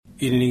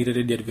ini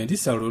Radio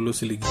Adventista lo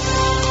siligi.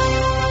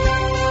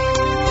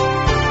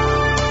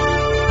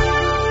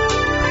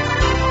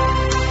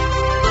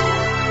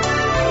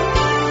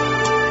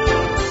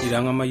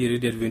 Iranga ma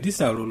Radio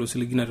Adventista lo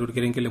siligi na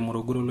turkerengele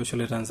Morogoro lo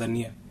shole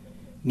Tanzania.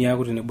 Ni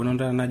akuti ne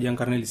bononda na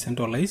jankarne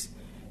centralize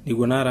ni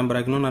gona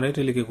rambarakino na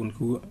reteleke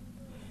kunku.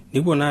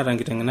 Ni gona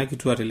rangitengana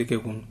kitu ateleke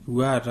kun.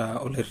 Kuata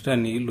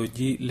olertani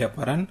loji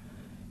leparan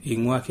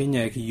ingwa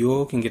Kenya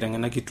kiyo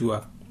kingitengana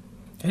kitua.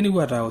 Kani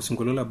wata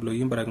osingolola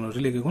blogi mbarakino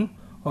teleke kun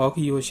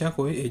okiyo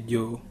shako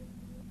ejo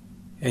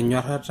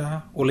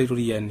enyorata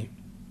oleituriani.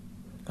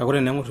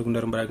 Kakore nango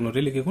sekundar mbarakino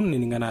teleke kun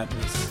ningana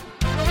address.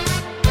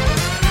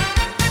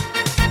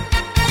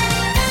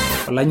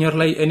 Olanyor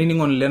lai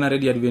eniningon lena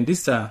Radio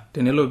Adventista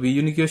tenelo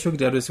biyu nikiosho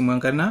kitiatu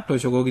simuangana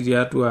toshoko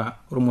kitiatua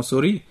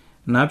ormosori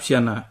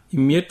napshana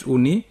imiet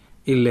uni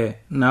ile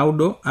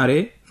naudo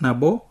are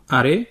nabo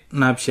are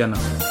napshana.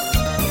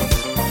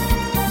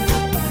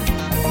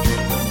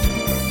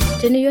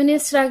 Teniyoni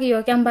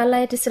sragiyo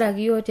kambala iti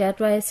sragiyo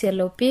tiatua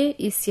SLOP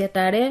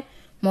isietare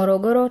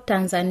Morogoro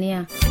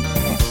Tanzania.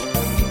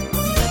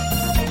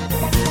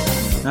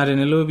 Na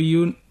tenelo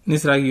biyu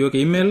nisragiyo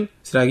ke email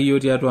sragiyo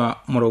tiatua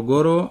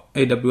Morogoro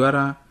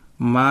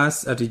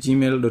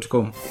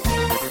awr@gmail.com.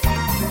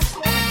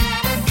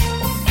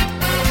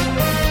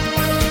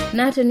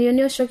 Na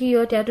teniyoni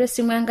oshokiyo tiatua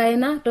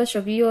simuangaina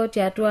toshokiyo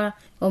tiatua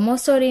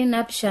omosori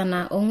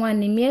napshana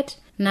ongwani miet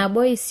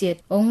nabo isiet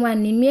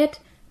ongwani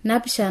miet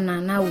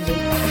napshana naudo.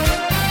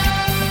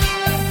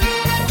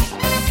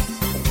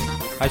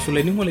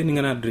 Ashule ningole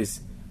ningana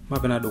address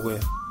mapena dogoya.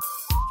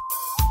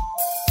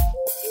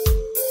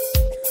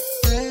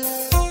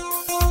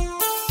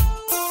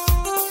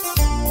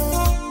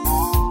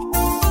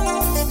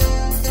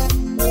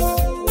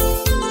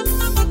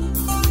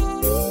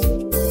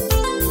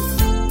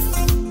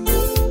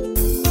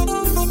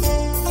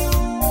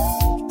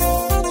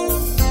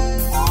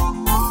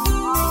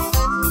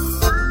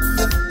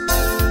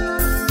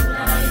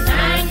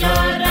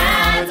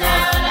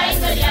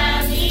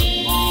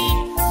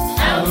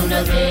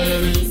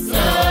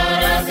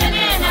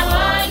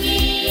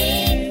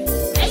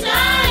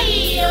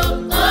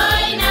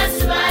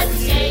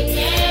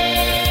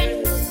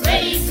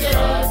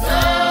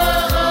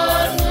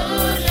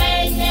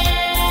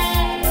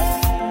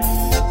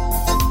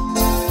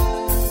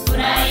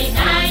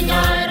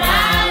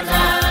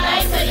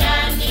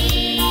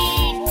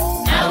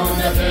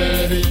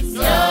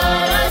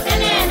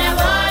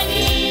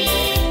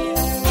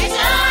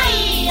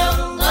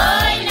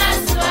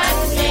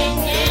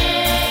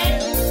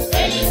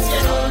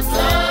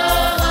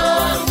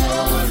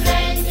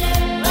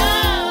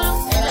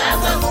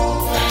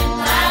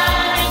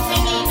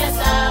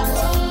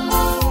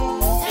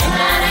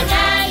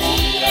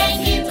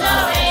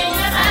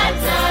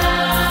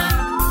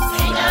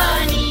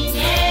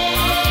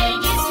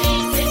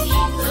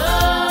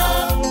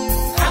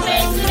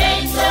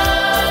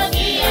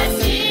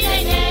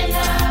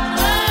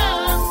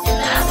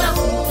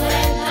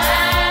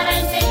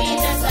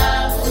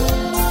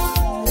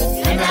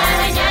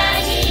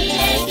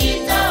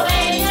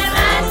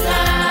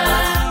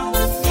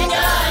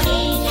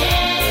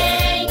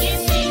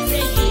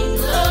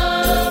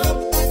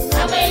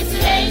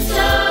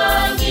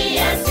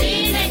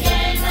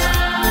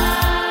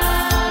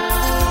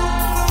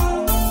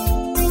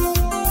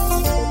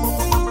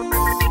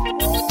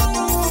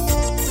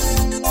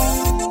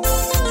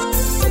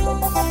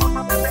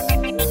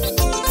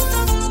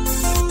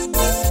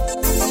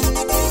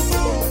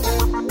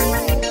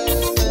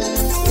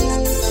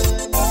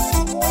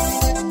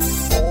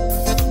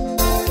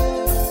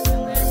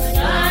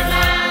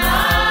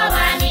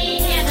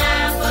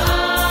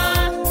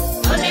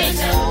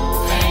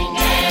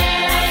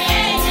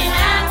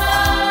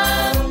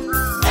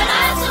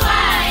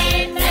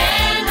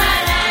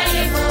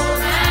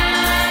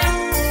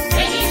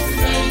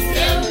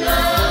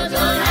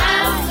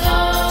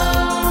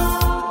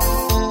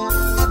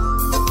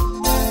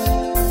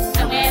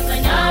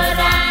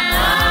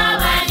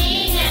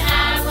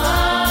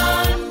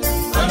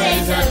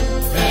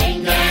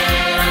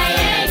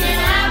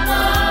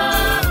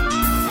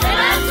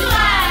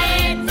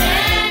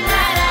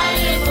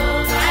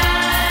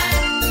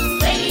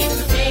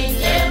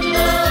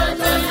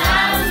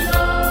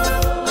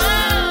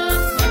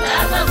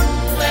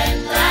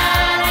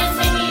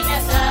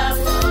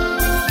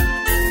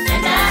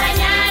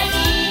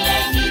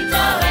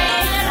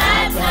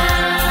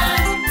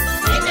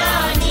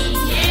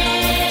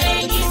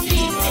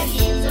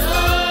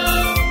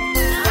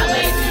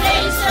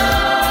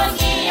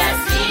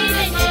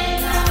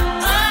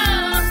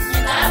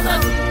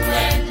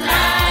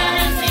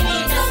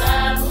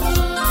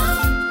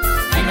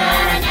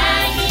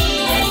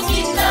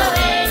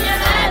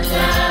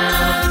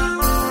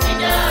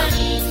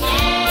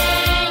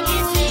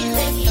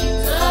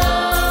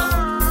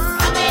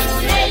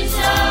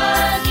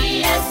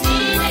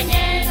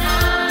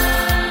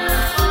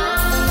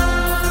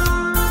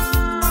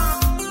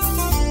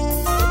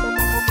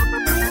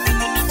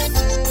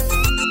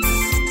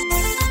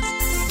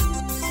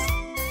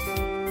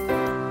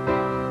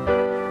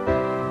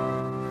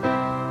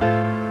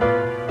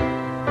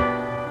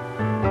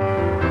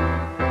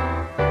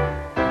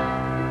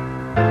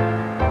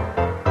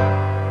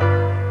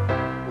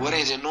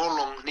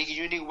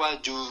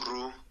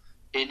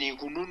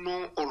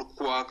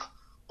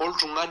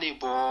 oltung'ani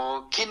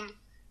pookin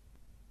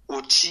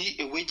otii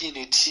ewueji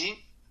netii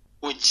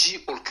oji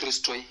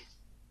orkristoi.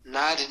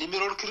 Naa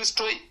tenimira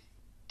orkristoi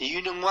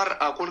niyieu ning'uar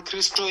aaku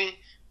orkristoi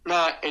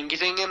naa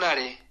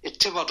enkiteng'enare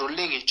etipat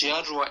oleng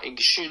tiatua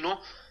enkishui ino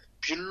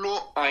piilo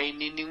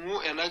ainining'u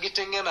ena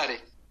kiteng'enare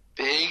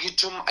pee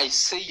kitum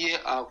aiseyie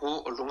aaku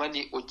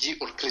oltung'ani oji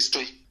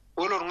orkristoi.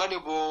 Ore oltung'ani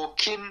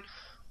pookin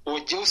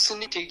ojeu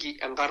sininye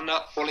enkarna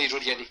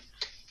olaitoriani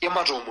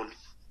ematoomon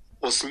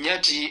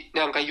osinyati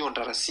nenkai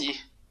ontarasi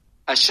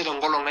ashe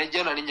tenkolong naijo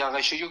ena ninyaaka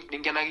aisho yiok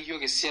ninkenaki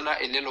yiok esiana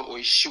elelo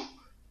oishiu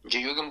ncho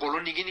yiok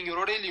enkolong nikining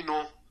orore lino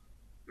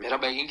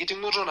metabaiki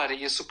enkiting'oto nare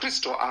Yesu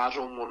Kristo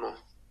aatoomono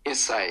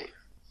esai.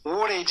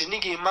 Ore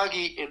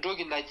tenikiimaki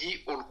entoki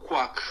naji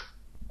orkuak.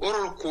 Ore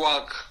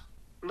orkuak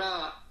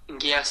naa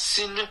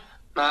nkiasin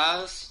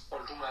naas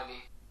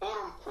oltung'ani. Ore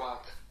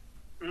orkuak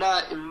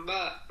naa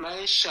imbaa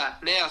naisha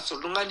neas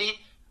oltung'ani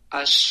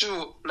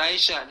ashu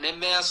naisha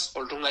nemeas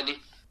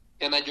oltung'ani.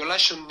 Enajo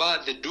lashumba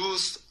the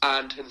do's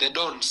and the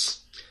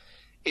don'ts.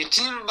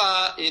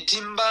 Etii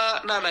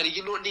imbaa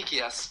naanarikino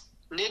nikias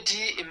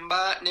netii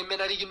imbaa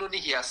nemenarikino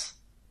nikias.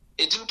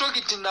 Etii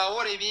ntokitin naa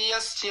ore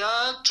pias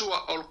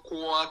tiatua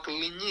orkuak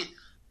linyi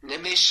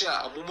nemeishaa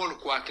amu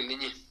orkuak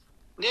linyi.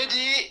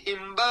 Netii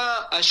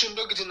imbaa ashu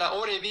ntokitin naa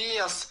ore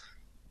pias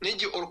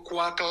neji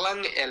orkuak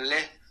lang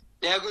ele.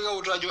 Neeku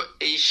keutu ajo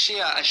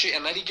eishaa ashu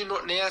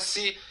enarikino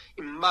neasi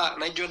imbaa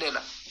naijo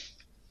nena.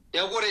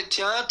 Neeku ore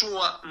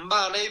tiatua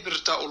mbaa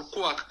naipirta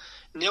orkuak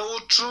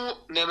neutu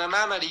nena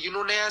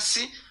naanarikino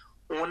neasi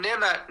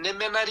onena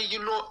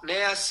nemenarikino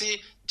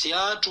neasi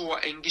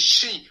tiatua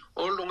enkishui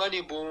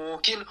oltung'ani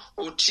pookin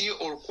otii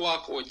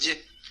orkuak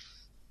oje.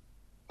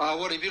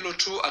 Ore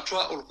pilotu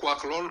atua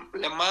orkuak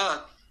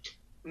lemaa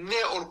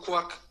ne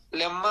orkuak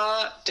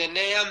lemaa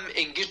teneyam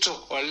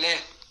enkitok olee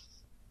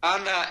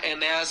ana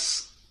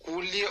eneas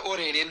kulie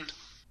oreren.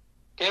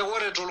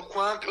 Ore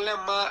torkuak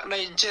lemaa naa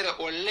nchere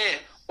olee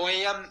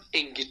oyam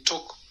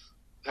enkitok.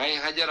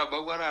 Kajo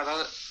etabawua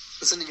taata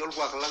sininye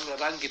orkuak lang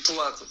etaa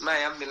nkituak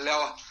naayam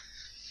ilewa.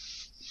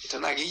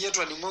 Tenakeyie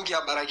eitu aning'oki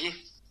abaraki.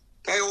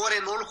 Kake ore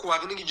naa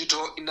orkuak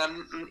nikijito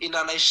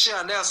ina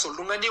naishaa neas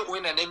oltung'ani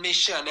oina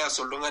nemeishaa neas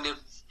oltung'ani.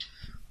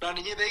 Naa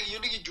ninye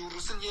peekiyieu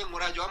nikijurru sininye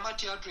aing'uraa ajo ama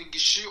tiatua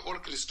enkishui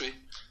orkristoi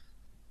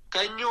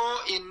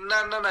kanyoo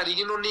ina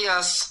nanarikino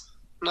nias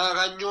naa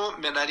kanyoo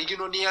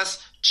menarikino nias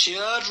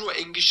tiatua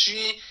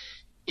enkishui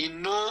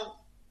ino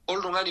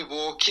oltung'ani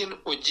pookin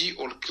oji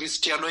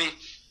orkristianoi.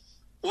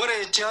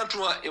 Ore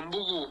tiatua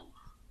embuku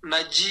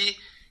naji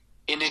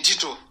ene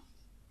Tito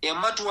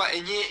ematua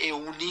enye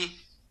euni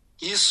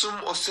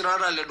isum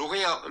osirata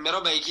ledukuya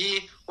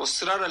metabaiki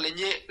osirata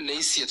lenye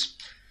leisiet.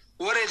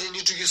 Ore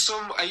tenitu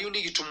kisum ayieu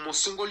nikitum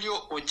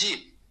osinkolio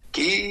oji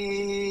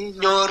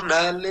kinyor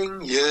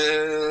naleng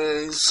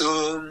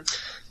Yesu,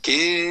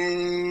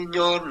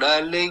 kinyor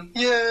naleng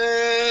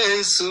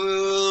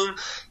Yesu,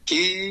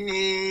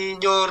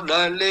 kinyor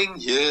naleng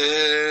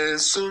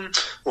Yesu,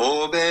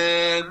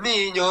 obe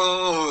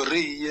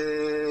minyoriye.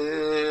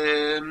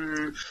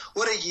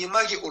 Ore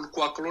kiimaki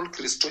orkuak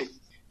lorkristoi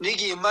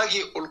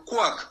nikiimaki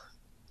orkuak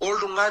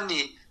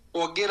oltung'ani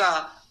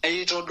ogira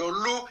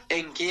aitodolu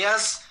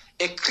enkias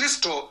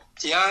Kristo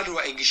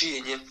tiatua enkishui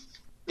enye.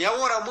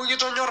 Neeku ore amu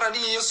kitonyorra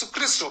ninye Yesu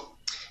Kristo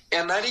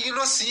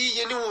enarikino sii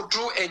yie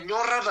niutu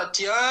enyorrata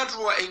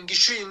tiatua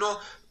enkishui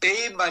ino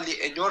peibali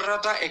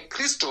enyorrata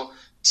Kristo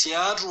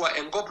tiatua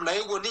enkop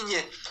naewuo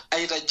ninye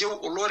aitajeu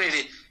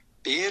olorere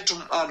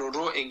peetum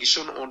anoto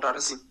enkishon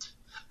ontarasi.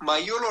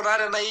 Mayiolo taa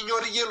tenaa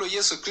inyor iyie lo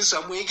Yesu Kristo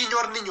amu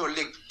ekinyor ninye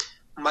oleng.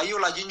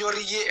 Mayiolo ajo inyor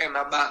iyie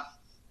enaba.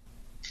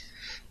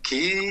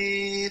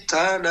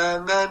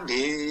 Kitanang'a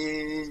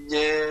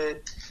ninye,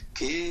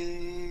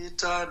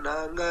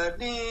 kitanang'a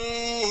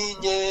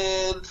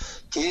ninye,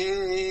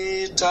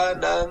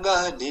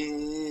 kitanang'a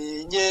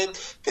ninye,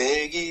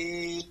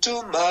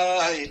 pekitum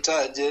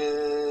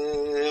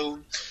aitajeu.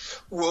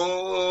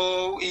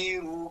 Wow,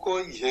 iruko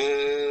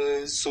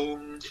Yesu,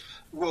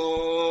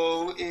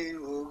 wow,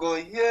 iruko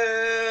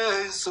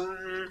Yesu,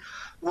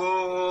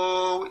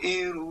 wow,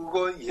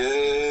 iruko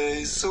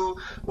Yesu,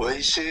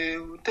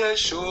 waisheu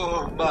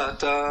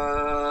teshomata.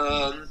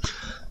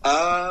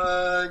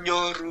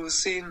 Anyoru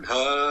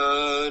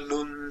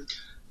sinanu,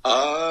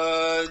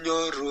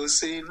 anyoru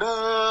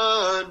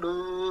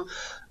sinanu,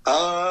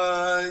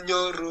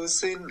 anyoru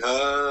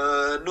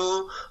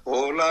sinanu,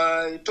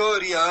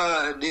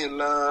 olaitoriani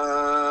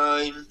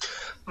lai.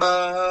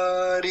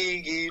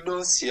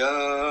 Marigino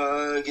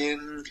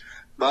siagen,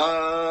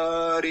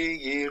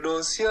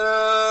 marigino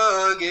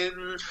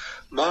siagen,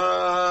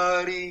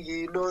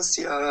 marigino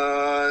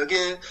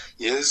siagen,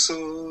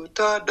 Yesu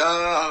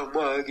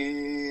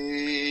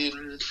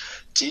tadamagin.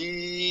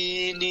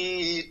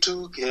 Tini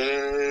tu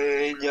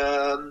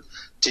Kenya,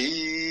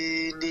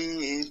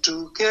 tini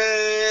tu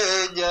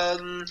Kenya,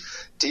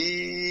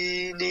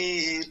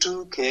 tini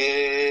tu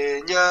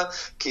Kenya,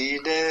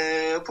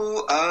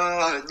 kinepu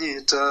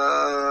anyita.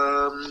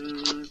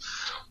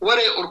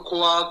 Ore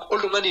orkuak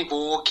oltung'ani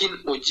pookin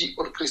oji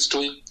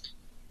orkristoi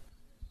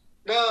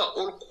naa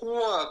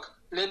orkuak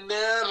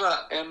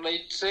lemeeta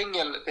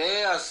enaiteng'el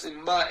peas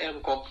imbaa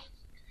enkop,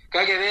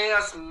 kake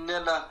peas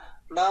nena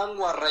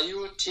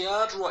naang'uarrayu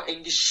tiatua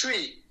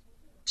enkishui,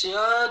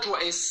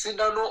 tiatua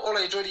esidano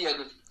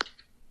olaitoriani.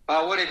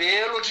 Ore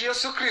peelotu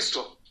Yesu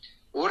Kristo,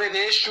 ore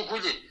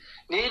peeshukunye,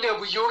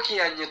 niinepu iyiok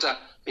kianyita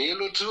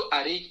peelotu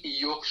arik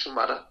iyiok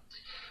shumata.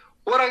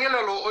 Ore ake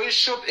lelo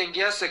oishop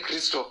enkias e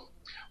Kristo,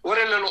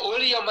 ore lelo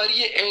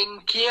oiriamarie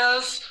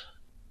enkias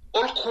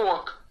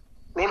olkuak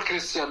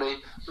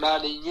lolkristianoi, naa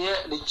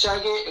ninche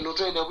ake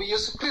elotu ainepu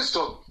Yesu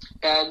Kristo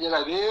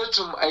eanyita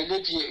peetum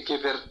ailepie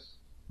keper.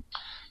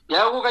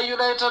 Neeku kayieu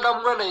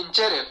naitadamu ena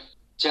nchere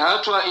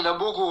tiatua ina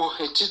buku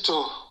e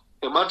Tito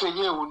ematua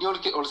enye euni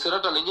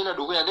olsirata lenye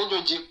ledukuya nejo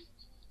nji,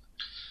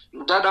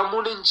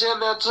 ntadamu ninche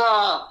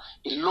metaa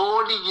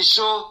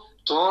ilooning'isho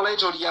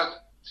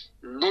toolaitoriak,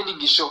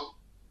 nening'isho,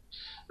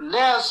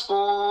 neas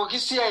pooki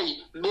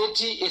siai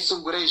metii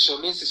esunkureisho,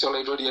 meisisi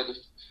olaitoriani.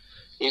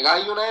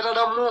 Kayieu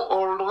naitadamu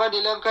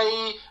oltung'ani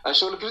lenkai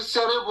ashu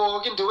olkristianoi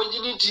pookin tewueji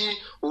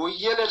nitii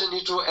oyiolo eton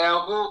itu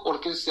eaku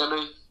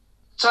olkristianoi.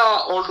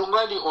 Taa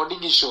oltung'ani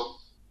oning'isho,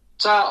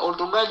 taa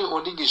oltung'ani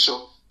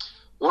oning'isho.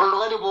 Ore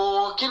oltung'ani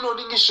pookin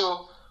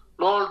oning'isho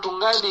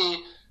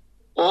nooltung'ani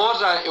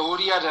oota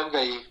euriat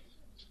Enkai,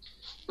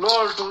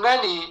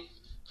 nooltung'ani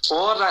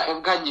oota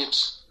enkanyit,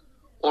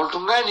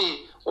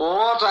 oltung'ani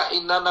oota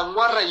ina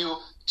nang'uarrayu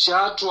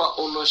tiatua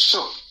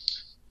olosho,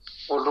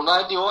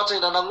 oltung'ani oota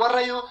ina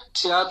nang'uarrayu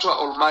tiatua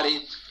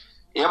olmarei.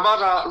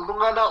 Emata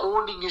iltung'anak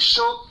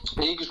oning'isho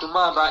peekitum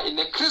ataa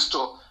ile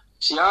Kristo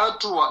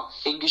tiatua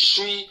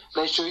enkishui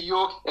naisho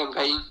iyiok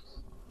Enkai.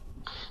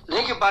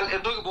 Nekibal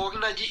entoki pookin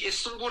naji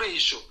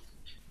esunkureisho.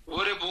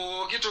 Ore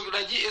pooki toki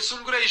naji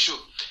esunkureisho,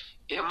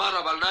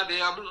 ematapal naa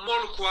pee amu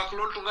molkuak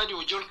loltung'ani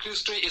oji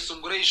olkristoi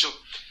esunkureisho,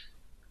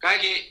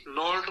 kake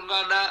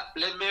nooltung'anak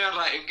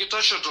lemeeta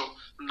enkitashoto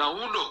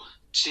nauno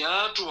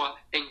tiatua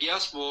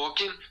enkias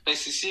pookin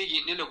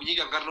naisisieki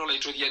nilepunyeki enkarna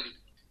olaitoriani.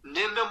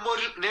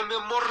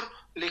 Nememor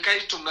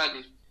likai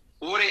tung'ani.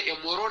 Ore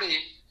emorore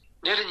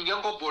netijing'a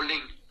enkop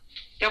oleng.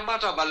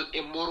 Ematapal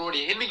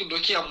emorore,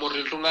 emikintoki amor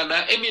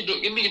iltung'anak,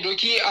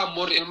 emikintoki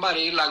amor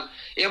ilmarei lang'.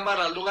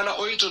 Emata iltung'anak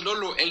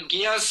oitodolu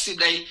enkias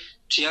sidai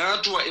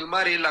tiatua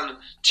ilmarei lang',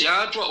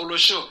 tiatua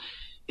olosho.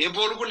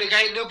 Epuo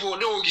irkulikae nepuo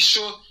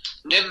neokisho,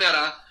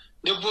 nemera,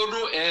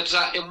 neponu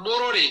eeta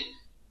emorore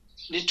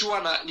netiu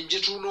anaa ninche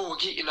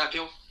tuunooki ina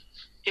peo.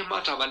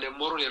 Ematapal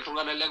emorore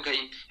iltung'anak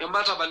lenkai,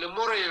 ematapal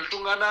emorore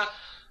iltung'anak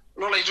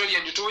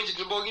lolaitoriani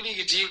toowuejitin pookin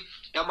nikitii.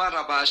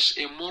 Ematapaash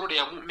emorore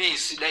amu mee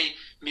sidai,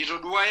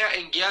 mitoduaya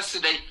enkias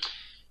sidai.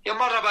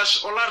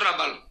 Ematapaash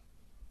olarrabal,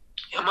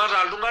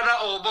 emata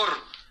iltung'anak oobor,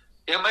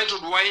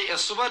 emaitoduai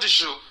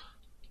esupatisho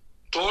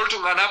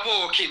tooltung'anak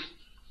pookin.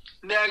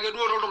 Neake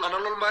duo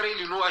tooltung'anak lolmarei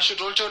lino ashu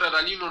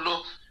toolchoreta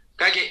linono,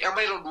 kake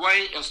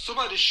emaitoduai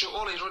esupatisho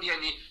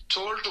olaitoriani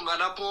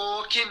tooltung'anak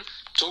pookin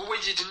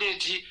toowuejitin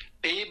neetii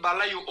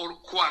peibalayu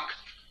olkuak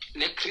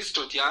le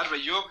Kristo tiatua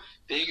iyiok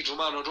peekitum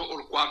aanoto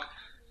olkuak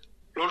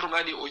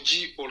loltung'ani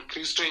oji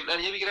olkristoi. Naa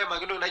ninye pikigira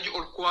aimaki entoki naji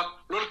olkuak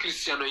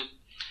lolkristianoi.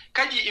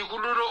 Kaji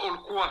ikununo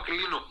olkuak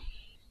lino?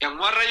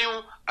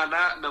 Eng'uarrayu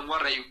anaa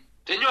meng'uarrayu?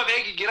 Tenyoo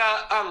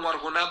peekigira aang'uar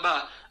kuna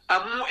baa?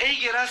 Amu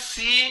eikira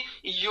sii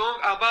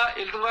iyiok apa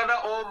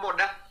iltung'anak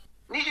oomoda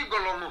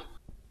nikigolong'u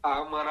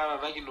amu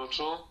taata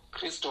kinoto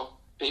Kristo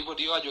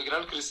peipoti iyiok ajo kira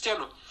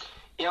ilkristiano.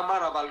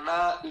 Ematapal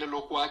naa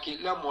lelo kuaki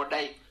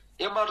lemodai,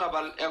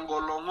 ematapal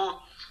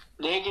engolong'u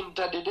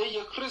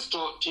nekintadedeyie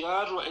Kristo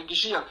tiatua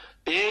enkishui ang'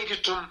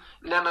 peekitum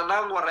nena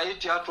naang'uarrayu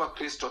tiatua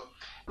Kristo.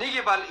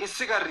 Nikipal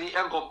isikarri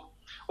enkop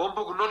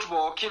ompukunot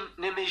pookin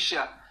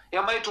nemeishaa.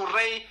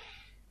 Emaiturrai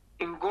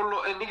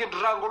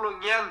nikinturraa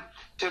nkolong'i ang'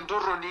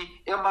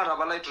 tentorroni,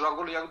 ematapal aiturraa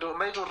nkolong'i ang'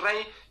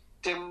 maiturrai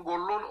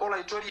tengolon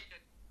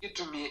olaitoriani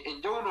kitumie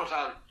enjeunoto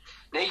ang'.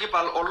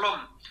 Nekipal olom,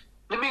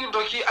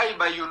 nimikintoki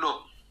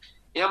aibayuno.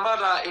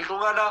 Emata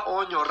iltung'anak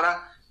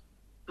oonyorra,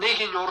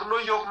 nikinyorruno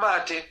iyiok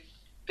maate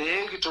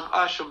peekitum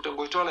ashom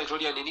tenkoitoi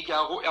olaitoriani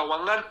nikiaku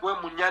ewang'an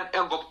wemunyan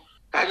enkop.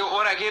 Kake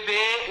ore ake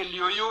pee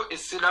elioyu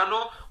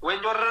esidano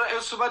wenyorrata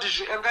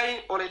esupatisho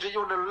Enkai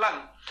olaiteyieunelo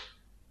lang',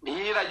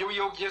 nikiitayieu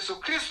iyiok Yesu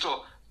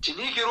Kristo,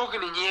 tinikiruk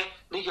ninye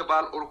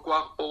nikipal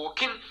olkuak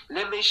pookin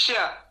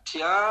lemeishaa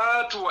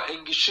tiatua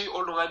enkishui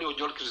oltung'ani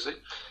oji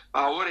olkristoi.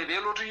 Ore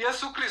peelotu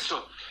Yesu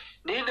Kristo,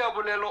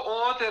 ninepu lelo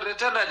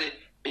ooterretenate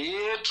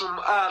peetum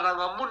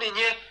aatang'amu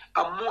ninye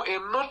amu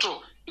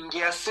enoto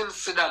inkiasin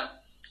sidan,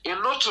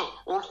 enoto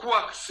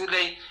olkuak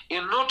sidai,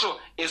 enoto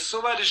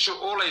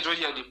esupatisho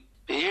olaitoriani.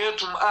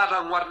 Peetum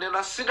aatang'uar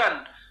nena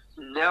sidan,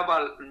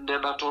 nepal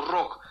nena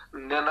torrok,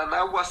 nena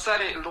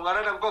naawuasare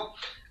iltung'anak tenkop,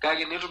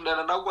 kake netum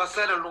nena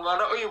naawuasare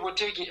iltung'anak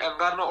oipotieki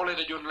enkarna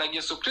olaitejoni lang'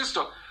 Yesu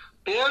Kristo,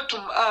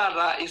 peetum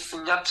aataa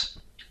isinyat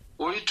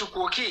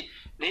oitukuoki,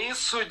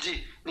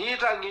 neisuji,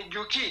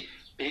 neitang'ejuki,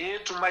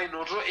 peetum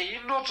ainoto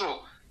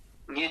einoto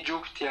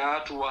ng'ejuk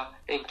tiatua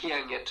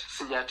enkiyang'et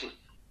sinyati.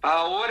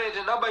 Ore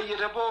tenabayie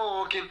te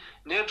pookin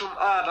netum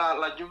aataa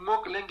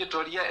lajung'ok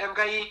lenkitoria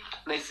Enkai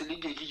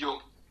naisiligieki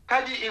iyiok.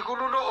 Kaji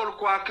ikununo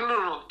olkuak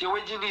lino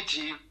tewueji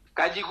nitii?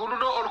 kaji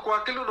ikununo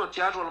orkuak lino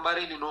tiatua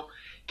ormarei lino.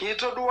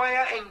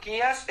 Kitoduaya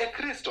enkias e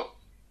Kristo,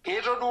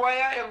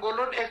 kitoduaya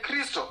engolon e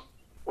Kristo.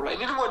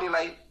 Olainining'oni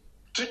lai,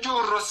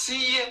 tujurro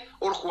siyie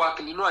orkuak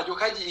lino ajo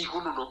kaji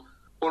ikununo.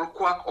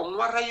 Orkuak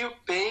ong'uarrayu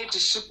pee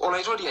itiship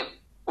olaitorian.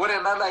 Ore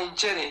ena naa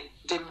inchere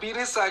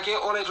tempirisa ake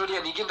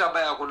olaitorian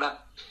ikintabaya kuna.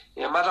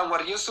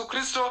 Matang'uar Yesu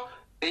Kristo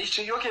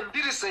peisho yiok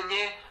empirisa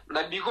enye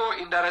nabikoo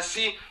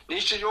indarasi,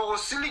 neisho yiok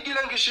osiligi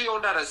lenkishui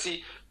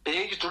oondarasi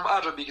pee kitum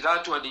aatobik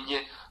tiatua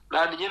ninye.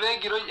 Naa ninye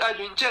peekiro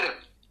ajo inchere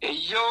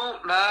eyieu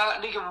naa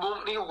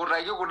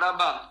nikikutaki kuna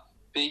baa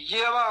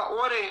peyie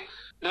ore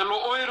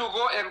lelo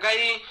oiruko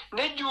Enkai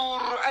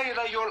nejurr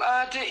aitayiol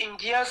ate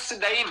inkias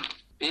sidain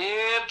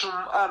peetum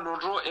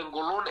anoto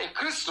engolon e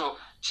Kristo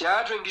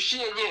tiatua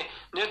enkishui enye,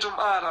 netum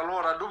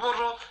ataloota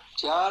dupoto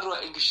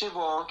tiatua enkishui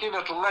pookin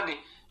etung'ani,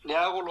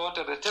 neeku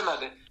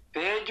looteretenate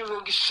peejum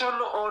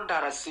enkishon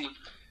oondarasi,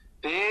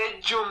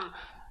 peejum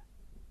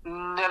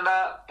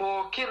nena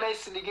pookin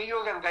naisiligie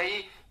yiok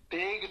Enkai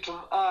peekitum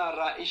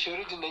aata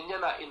ishoritin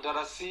enyena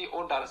indarasi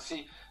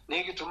ondarasi,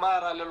 nekitum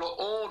aata lelo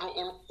oota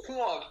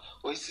orkuak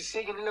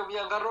oisisieki nilepunye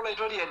enkata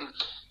olaitoriani,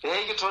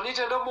 peekitoni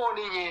tenebo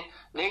ninye,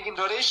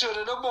 nekintoreisho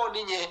tenebo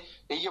ninye,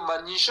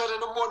 nekimanyisho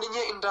tenebo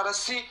ninye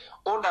indarasi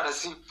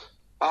ondarasi.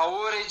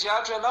 Ore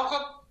tiatua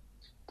enakop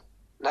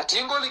natii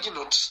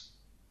ingolikinot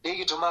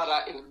nekitum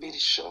aata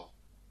ilbirisho,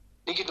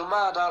 nikitum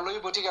aata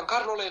loipotik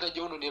enkarna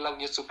olaitajounoni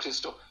lang' Yesu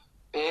Kristo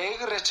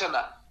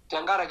peekirretena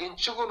tenkaraki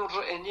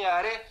enchukunoto enye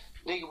are,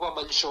 nekipuo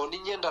amanyisho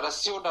ninye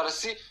ndarasi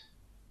ondarasi,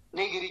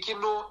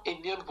 nikirikino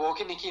emion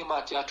pookin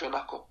nikiimaa tiatua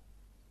enakop,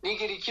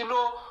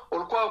 nikirikino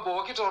orkuak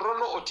pooki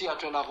torrono otii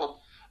atua enakop,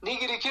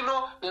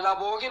 nikirikino nena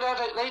pookin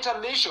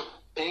naitameisho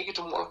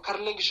peekitum orkarr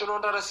lenkishon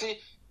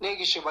ondarasi,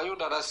 nekishipayu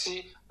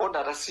ndarasi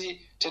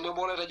ondarasi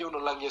tenebo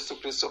olaitajounoni lang' Yesu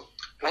Kristo.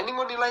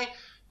 Laining'oni lai,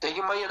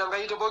 tekimayian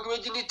Enkai tepooki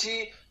wueji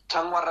nitii,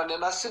 tang'uarra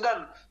nena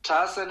sidan,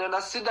 taasa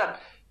nena sidan,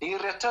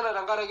 nikirretena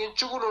tenkaraki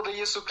enchukunoto e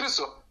Yesu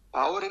Kristo,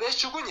 ore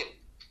peeshukunye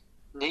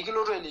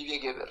nikilotu ailepie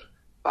keper.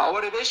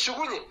 Ore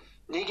peeshukunye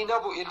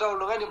nikinepu itaa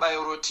oltung'ani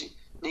bayoroti,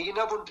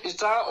 nikinepu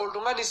itaa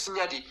oltung'ani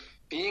sinyati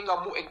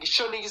piing'amu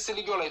enkishon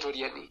nikisiligi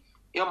olaitoriani.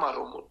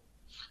 Ematomon.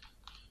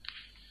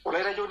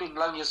 Olaitajounoni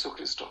lang' Yesu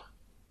Kristo,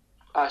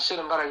 ashe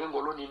tenkaraki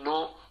engolon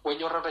ino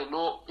wenyorrata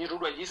ino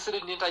nitodua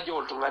Israel nintajio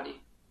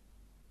oltung'ani.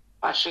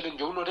 Ashe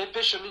tencheunoto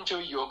epesho ninchoo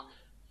yiok,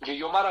 nchoo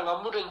yiok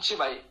matang'amu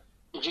tenchipai,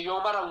 nchoo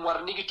yiok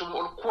matang'uarr nikitum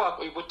orkuak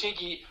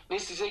oipotieki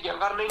neisisieki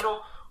enkarna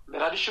ino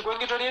metatishuko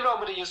enkitoria ino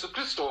amu te Yesu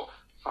Kristo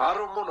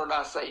aatomono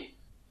naasai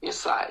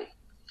isaai.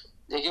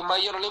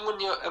 Nekimayian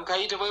olaing'oni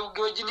Enkai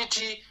tepooki wueji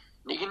nitii,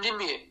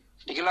 nikindimie,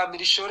 nikilo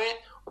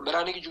amirishore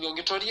ometaa nikijuk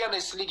enkitoria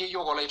naisiligie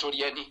yiok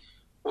olaitoriani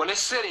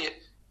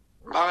olesere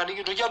mpaka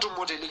nikintoki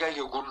atumo telikae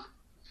kekun.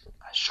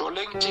 Ashe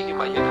oleng'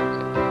 tikimayian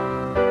Enkai.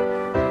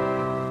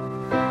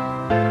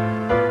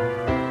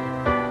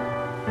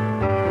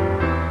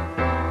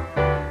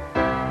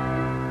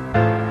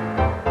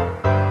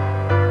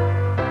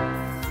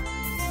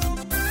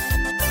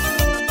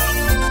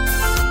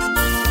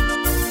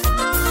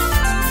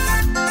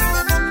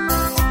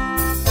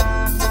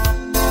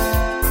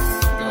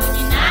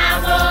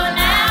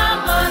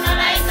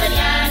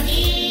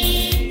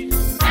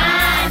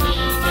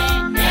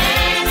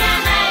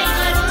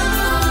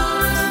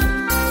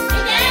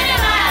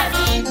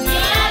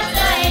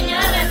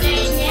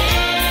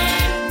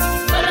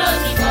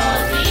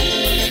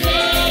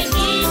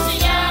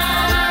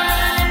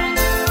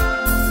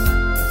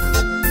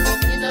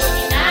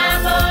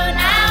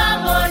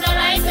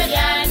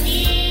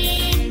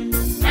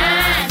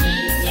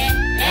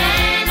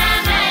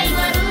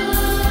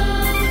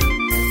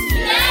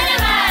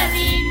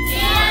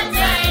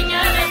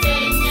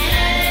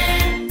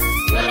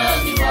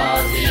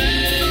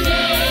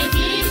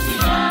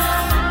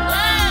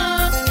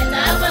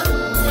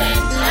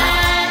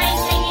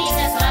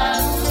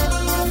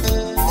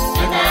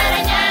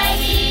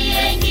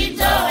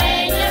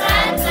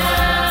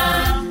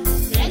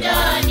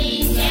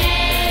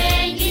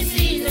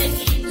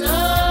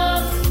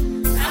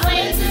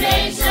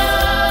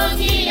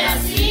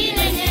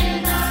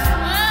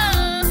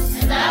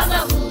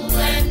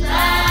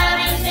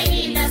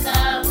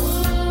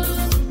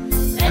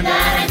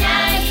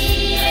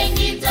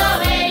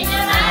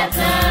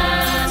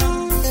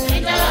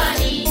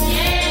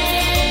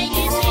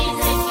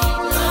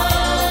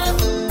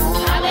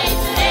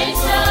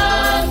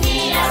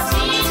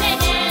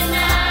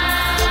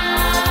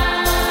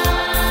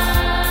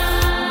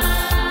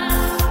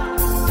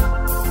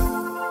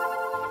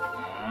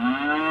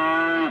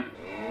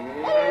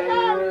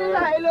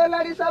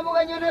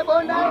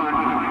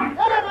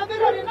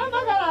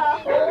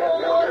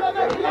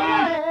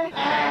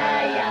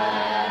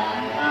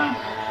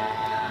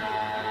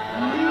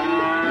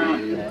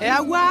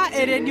 Eawua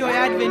eredio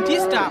ya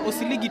Adventista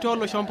osiligi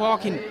toloshon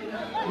pookin.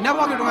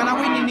 Nepooki iltung'anak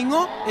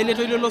oinining'o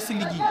eletoilo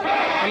losiligi.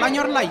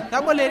 Olanyorr lai,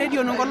 tabolo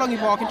eredio nonkolong'i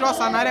pookin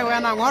toosanare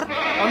wenang'or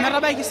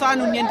ometabaiki saa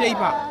 4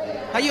 enteipa.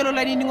 tayiolo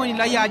laining'oni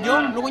lai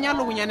ajo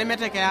lukunya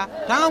nemetekeya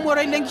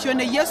tang'amuoroi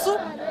lenkishon e Yesu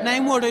na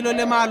ing'uoroi lo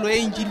lemaalo e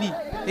injili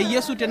e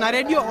Yesu tena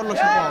redio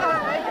olosho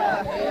pooki.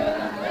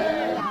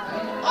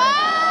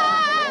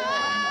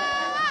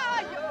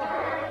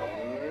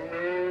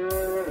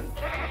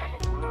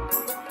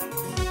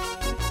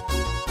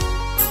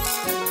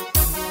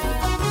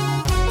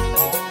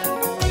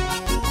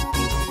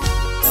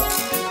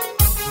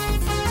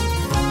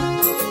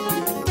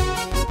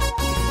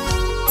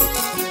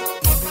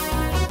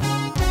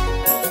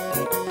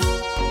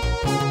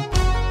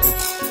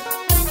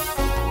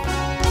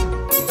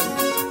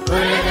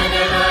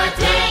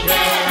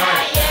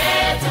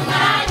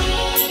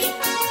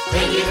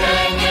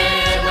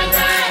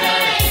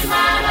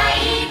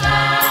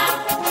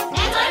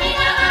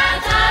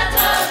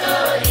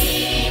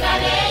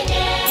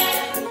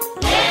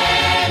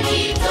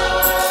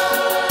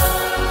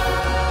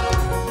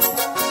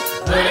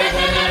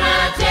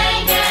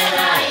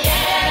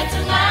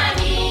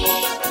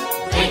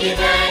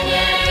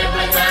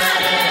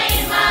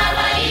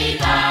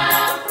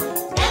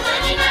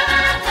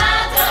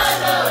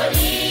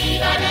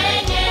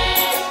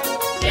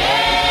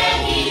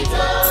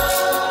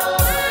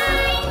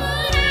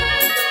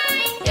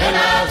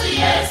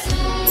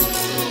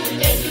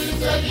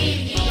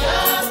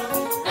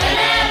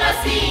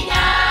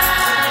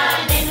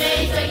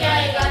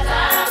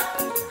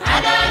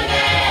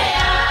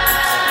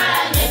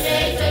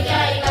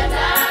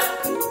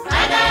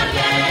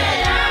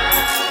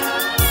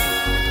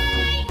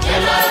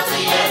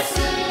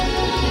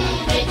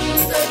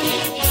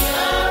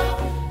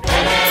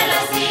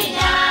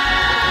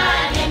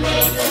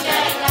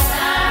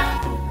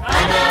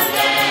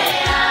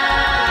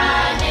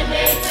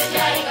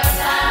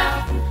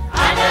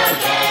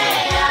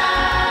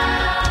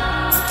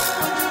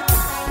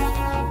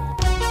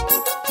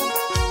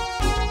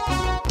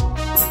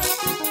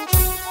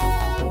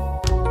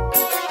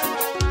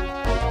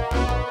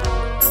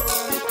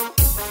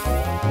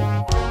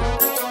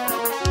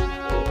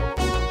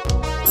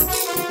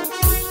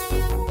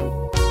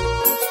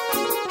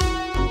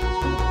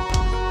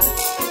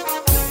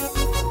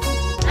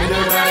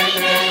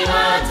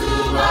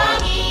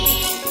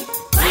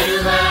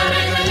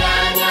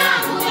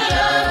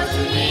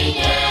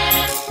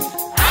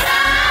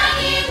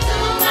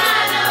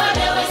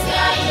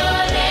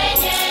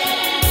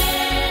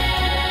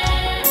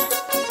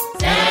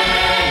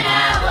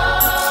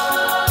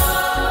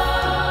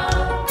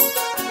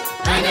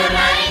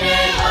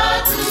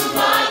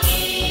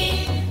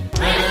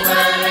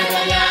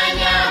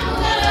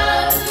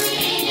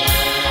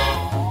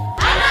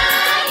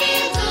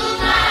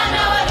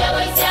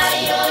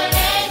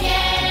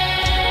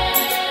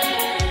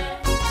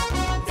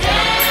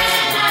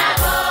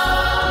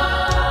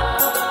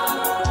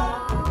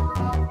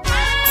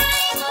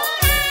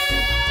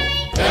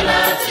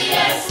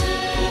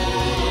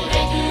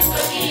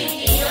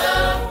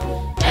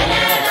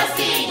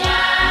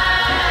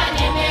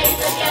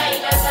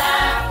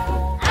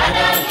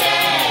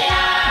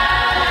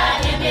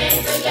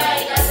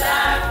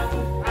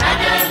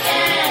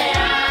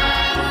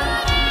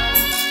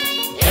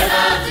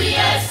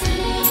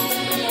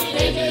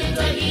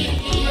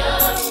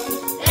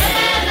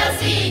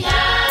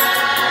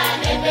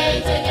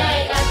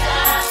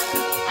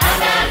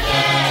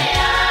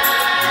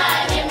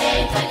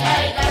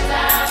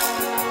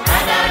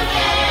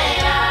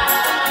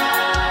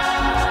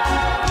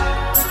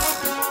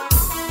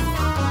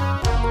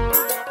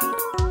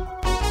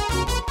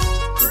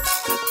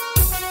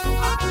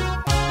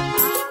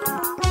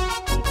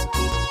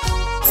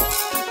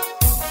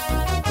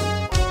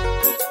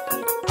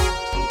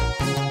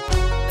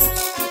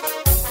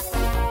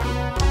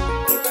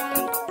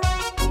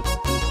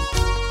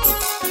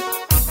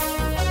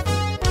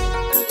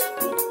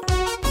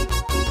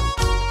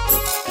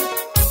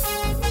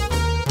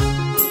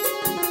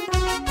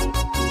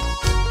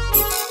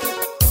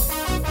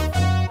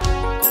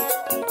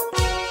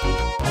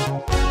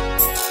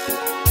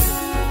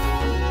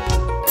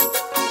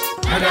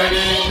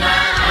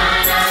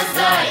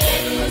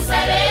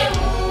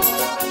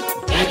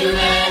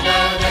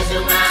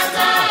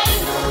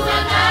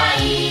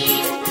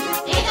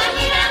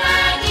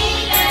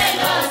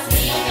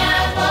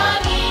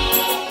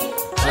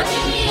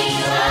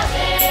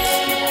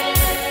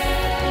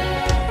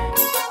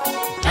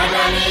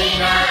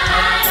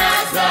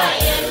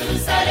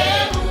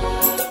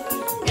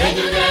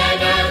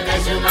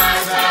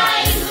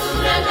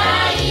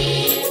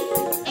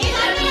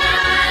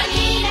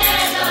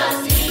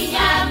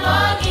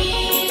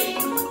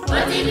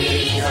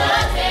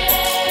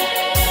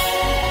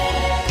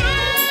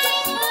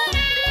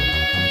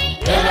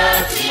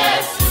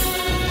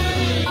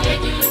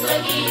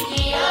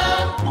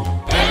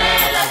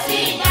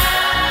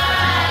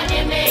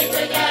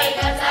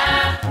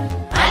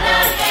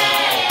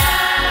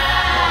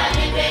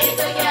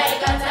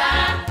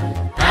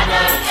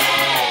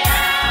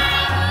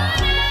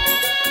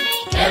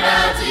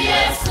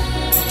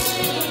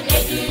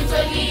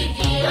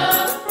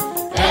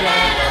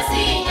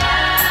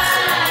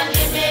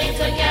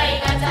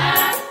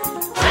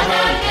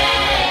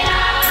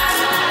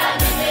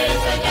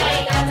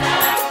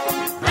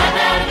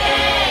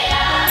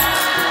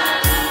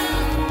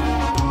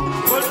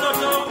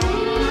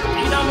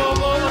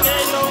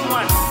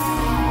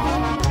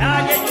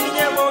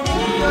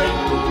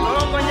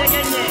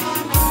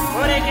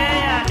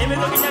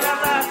 asitoki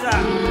nyakatata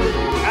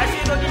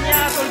asitoki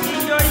nyako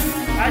kinjoi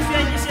ashe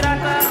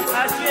nyisirata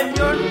ashe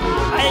mion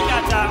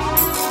aikata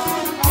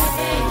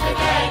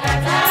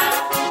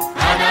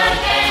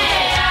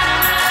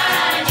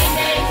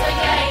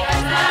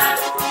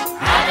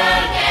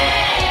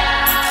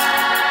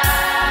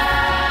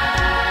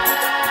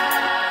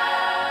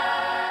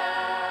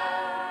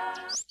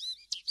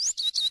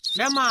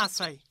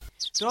Lemaasai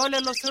to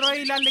lelo sero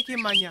ilale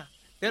kimanya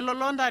lelo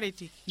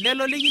londariti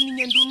lelo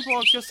ligininye ndun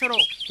pokyo sero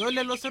to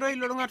lelo sero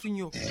ilo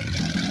ngatunyo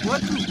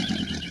watu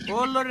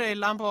olore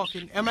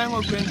lambokin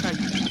emaingo gwenkai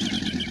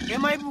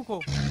emaibuko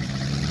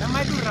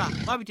emaidura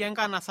mabiti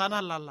enkana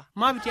sana lala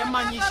mabiti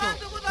emanyisho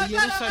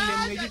Yerusalem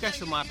ngejika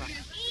shumata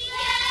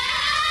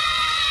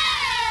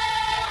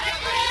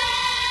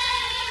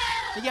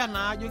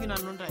Ijana jogi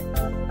nanundai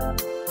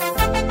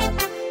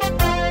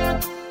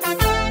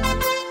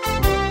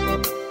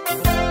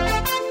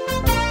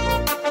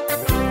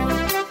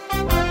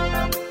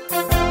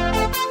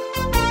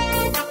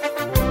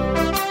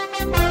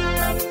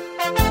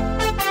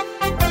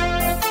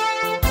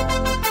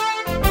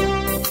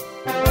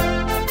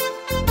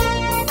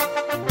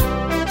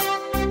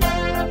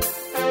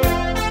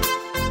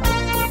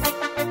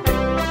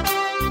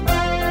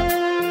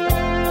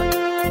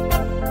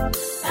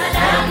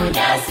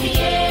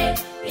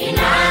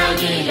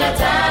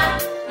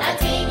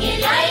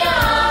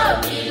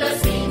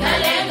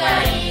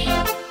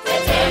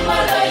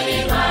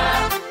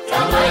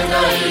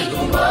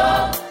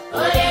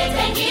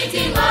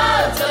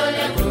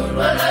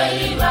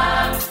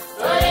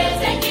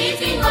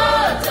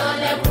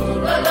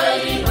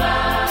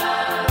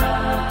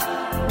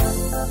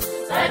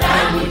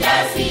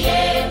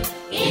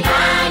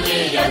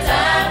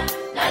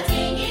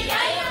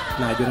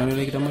na jona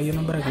ne kita mayo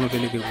nambara kono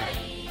peleke ko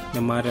ne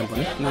mare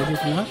mbone na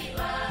jikuna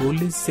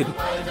holy city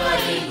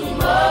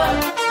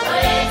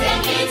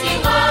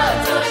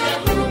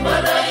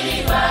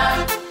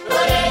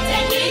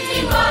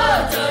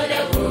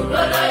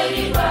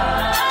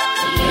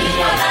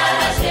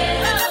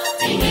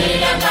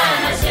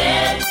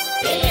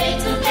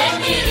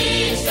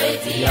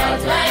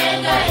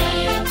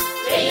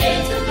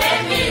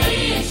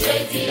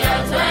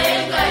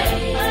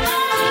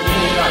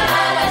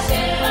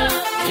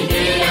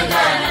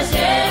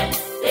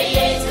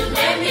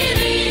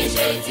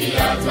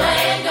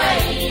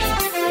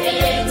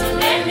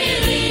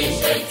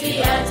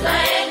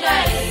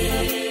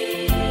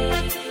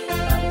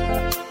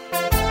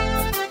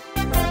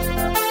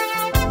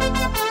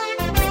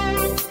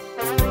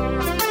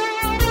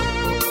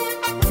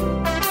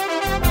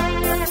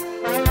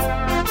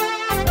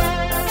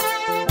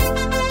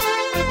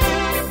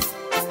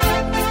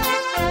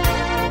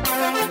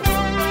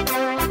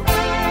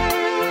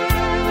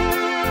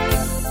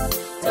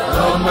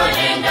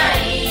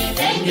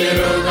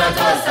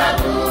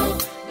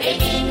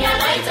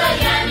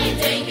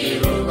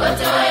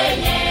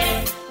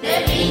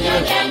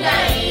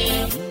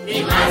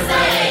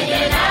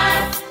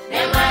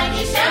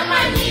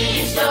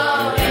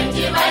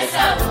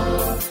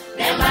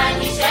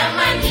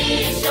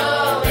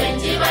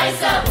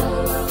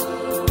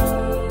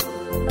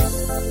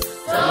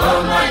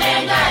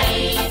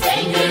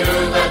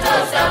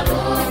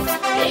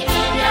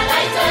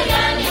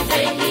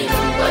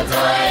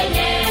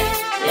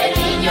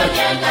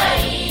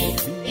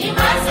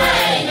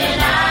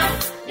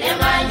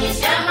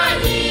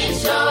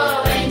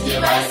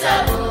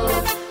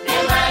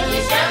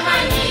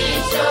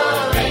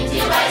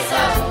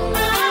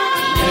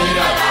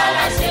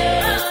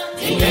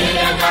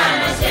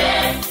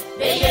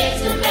Be ye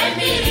to me,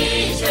 be ye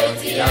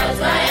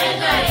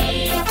to